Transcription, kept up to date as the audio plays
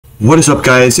What is up,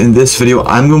 guys? In this video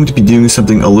I'm going to be doing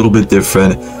something a little bit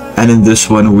different, and in this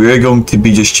one we're going to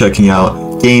be just checking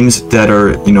out games that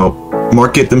are,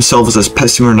 market themselves as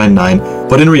Pet Simulator 99,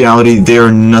 but in reality they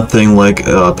are nothing like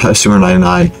Pet Simulator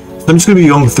 99. So I'm just going to be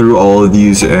going through all of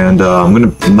these, and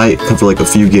might cover like a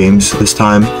few games this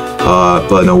time,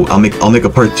 but no, I'll make a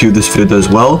part 2 this video as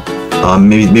well.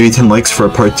 Maybe 10 likes for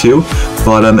a part 2,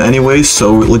 but anyways,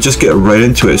 so let's just get right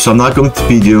into it. So I'm not going to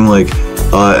be doing like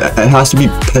it has to be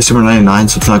Pet Simulator 99,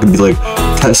 so it's not going to be like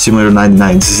Pet Simulator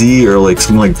 99Z or like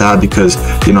something like that, because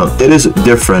it is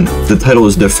different. The title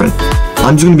is different.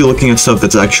 I'm just going to be looking at stuff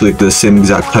that's actually like the same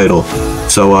exact title.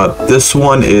 So this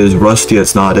one is Rusty,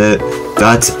 that's not it.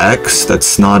 That's X,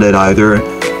 that's not it either.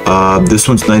 This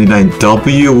one's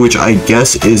 99W, which I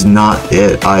guess is not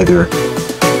it either.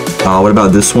 What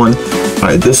about this one?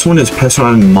 Alright, this one is Pet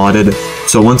Simulator modded,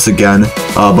 so once again,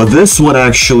 but this one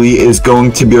actually is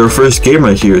going to be our first game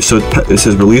right here. So it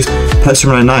says release Pet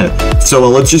Simulator 99. So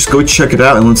let's just go check it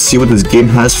out and let's see what this game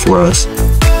has for us.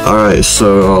 Alright,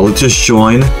 so let's just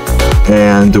join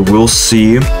and we'll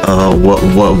see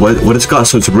what it's got.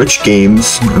 So it's Rich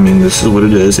Games. I mean, this is what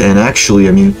it is, and actually,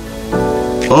 I mean,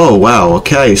 oh wow,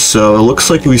 okay, so it looks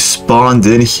like we spawned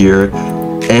in here.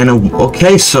 And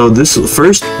okay, so this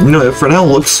first, for now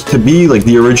looks to be like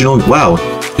the original. Wow,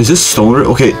 is this stolen?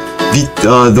 Okay,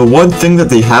 the one thing that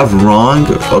they have wrong.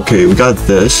 Okay, we got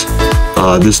this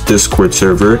Discord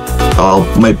server.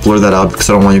 Might blur that out because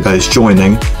I don't want you guys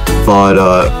joining.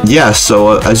 But yeah,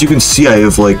 so as you can see, I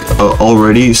have like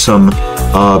already some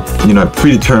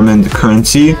predetermined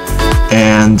currency,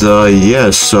 and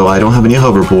yeah, so I don't have any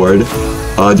hoverboard.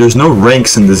 There's no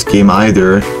ranks in this game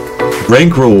either.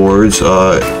 Rank rewards,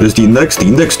 there's the index. The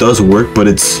index does work, but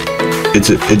it's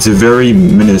a very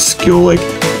minuscule. Like,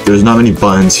 there's not many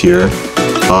buttons here.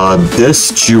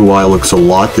 This GUI looks a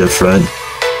lot different.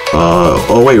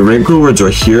 Oh wait, rank rewards are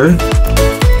here?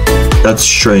 That's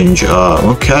strange.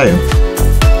 Okay.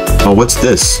 Oh, what's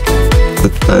this?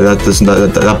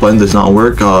 That button does not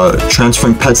work.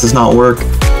 Transferring pets does not work.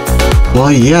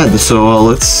 Well, yeah, so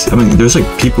I mean, there's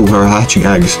like people who are hatching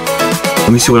eggs.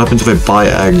 Let me see what happens if I buy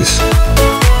eggs.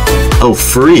 Oh,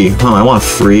 free. Huh, I want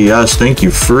free. Yes, thank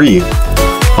you. Free.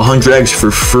 100 eggs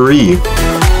for free.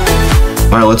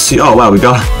 Alright, let's see. Oh, wow, we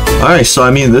got... Alright, so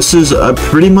I mean, this is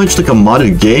pretty much like a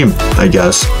modded game, I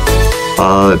guess.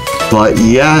 But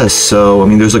yeah, so I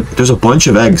mean, there's a bunch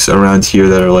of eggs around here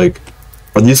that are like...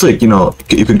 Are these like,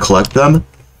 you can collect them?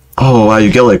 Oh wow,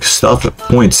 you get like stuff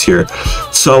points here.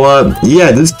 So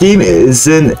yeah, this game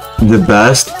isn't the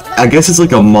best. I guess it's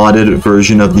like a modded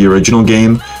version of the original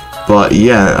game. But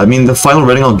yeah, I mean, the final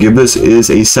rating I'll give this is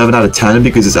a 7 out of 10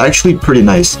 because it's actually pretty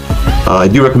nice. I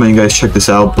do recommend you guys check this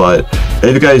out, but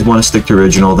if you guys want to stick to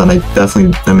original, then I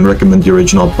definitely recommend the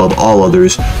original above all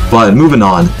others. But moving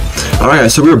on. Alright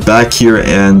guys, so we're back here,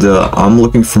 and I'm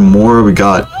looking for more. We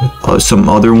got some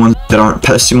other ones that aren't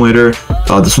Pet Simulator.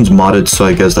 This one's modded, so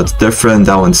I guess that's different.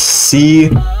 That one's C.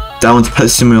 That one's Pet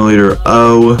Simulator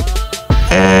O.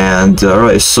 And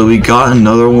alright, so we got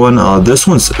another one. This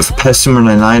one's Pet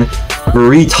Simulator 99,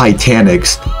 free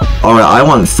Titanics. Alright, I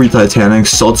want free Titanics,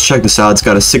 so let's check this out. It's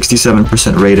got a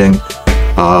 67% rating.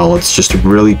 Let's just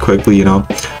really quickly, I'll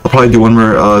probably do one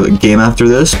more game after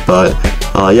this, but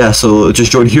yeah, so just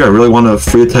join here. I really want a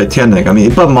free Titanic. I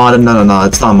mean, but modded? No,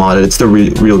 it's not modded. It's the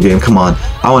real game. Come on,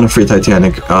 I want a free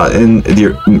Titanic in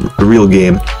the real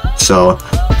game. So,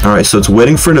 alright, so it's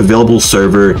waiting for an available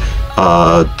server.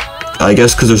 I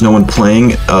guess because there's no one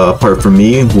playing apart from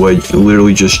me, who I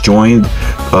literally just joined.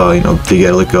 They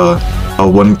get like a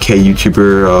 1K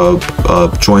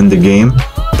YouTuber joined the game.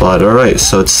 But alright,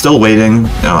 so it's still waiting.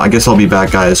 I guess I'll be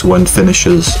back, guys, when it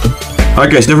finishes.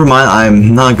 Alright guys, never mind.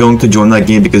 I'm not going to join that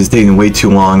game because it's taking way too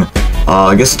long.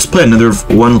 I guess let's play another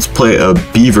one. Let's play a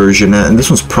B version, and this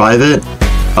one's private.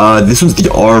 This one's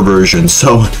the R version.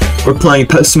 So we're playing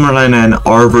Pet Simulator 99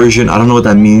 R version. I don't know what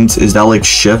that means. Is that like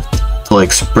shift to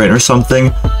like sprint or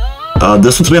something?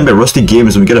 This one's made by Rusty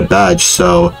Games, and we get a badge.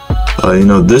 So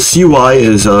this UI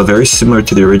is very similar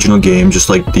to the original game, just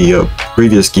like the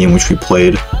previous game which we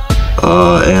played.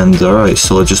 And alright,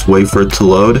 so let's just wait for it to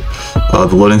load.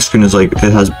 The loading screen is like,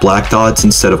 it has black dots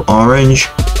instead of orange.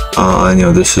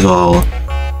 This is all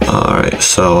alright.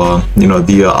 So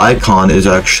the icon is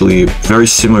actually very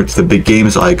similar to the big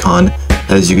games icon,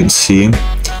 as you can see.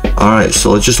 Alright,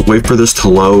 so let's just wait for this to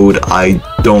load. I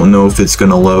don't know if it's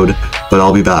gonna load, but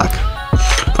I'll be back.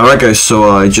 Alright guys, so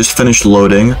I just finished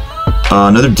loading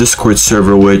another Discord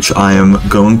server, which I am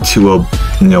going to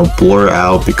blur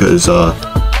out because I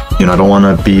don't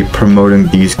want to be promoting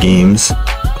these games.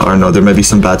 I don't know, there might be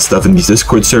some bad stuff in these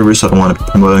Discord servers, so I don't want to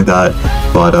be promoting that.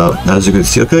 But as you can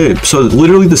see, okay, so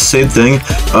literally the same thing,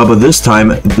 but this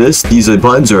time, these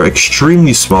buttons are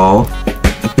extremely small.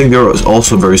 I think they're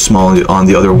also very small on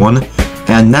the other one.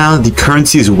 And now the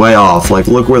currency is way off. Like,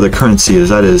 look where the currency is.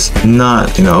 That is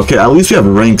not, you know, okay, at least we have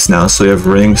ranks now. So you have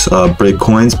ranks, break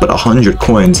coins, but 100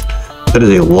 coins. That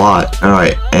is a lot. All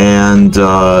right, and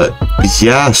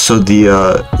yeah, so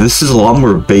this is a lot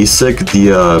more basic.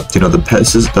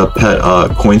 The pet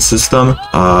coin system.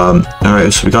 All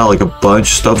right, so we got like a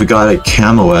bunch of stuff. We got a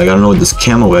camo egg. I don't know what this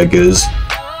camo egg is.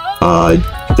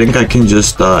 I think I can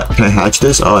just, can I hatch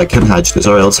this? Oh, I can hatch this.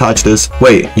 All right, let's hatch this.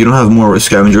 Wait, you don't have more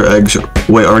scavenger eggs?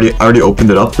 Wait, I already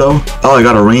opened it up though? Oh, I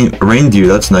got a reindeer.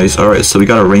 That's nice. All right, so we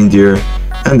got a reindeer.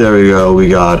 And there we go, we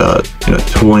got,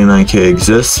 29k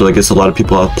exists, so I guess a lot of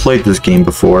people have played this game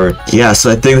before. Yeah,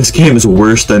 so I think this game is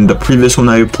worse than the previous one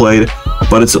I played,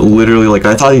 but it's literally, like,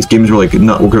 I thought these games were, like,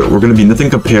 we're gonna be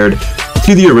nothing compared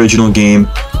to the original game,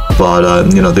 but,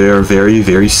 they are very,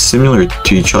 very similar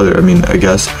to each other. I mean, I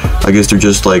guess they're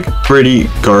just, like, pretty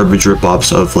garbage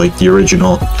rip-offs of, like, the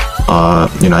original.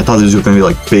 I thought these were gonna be,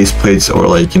 like, base plates or,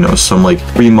 like, some, like,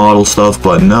 remodel stuff,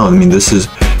 but no, I mean, this is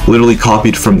literally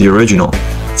copied from the original.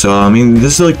 So I mean,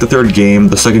 this is like the third game.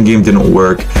 The second game didn't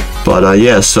work, but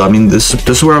yeah, so I mean, this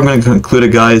is where I'm going to conclude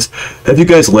it, guys. If you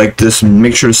guys like this,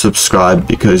 make sure to subscribe,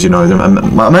 because I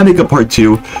might make a part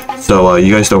 2, so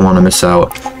you guys don't want to miss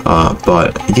out.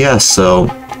 But yeah, so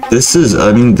this is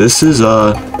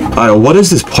what is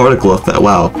this particle effect?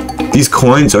 Wow, these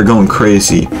coins are going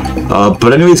crazy.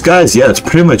 But anyways, guys, yeah, that's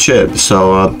pretty much it.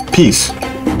 So peace.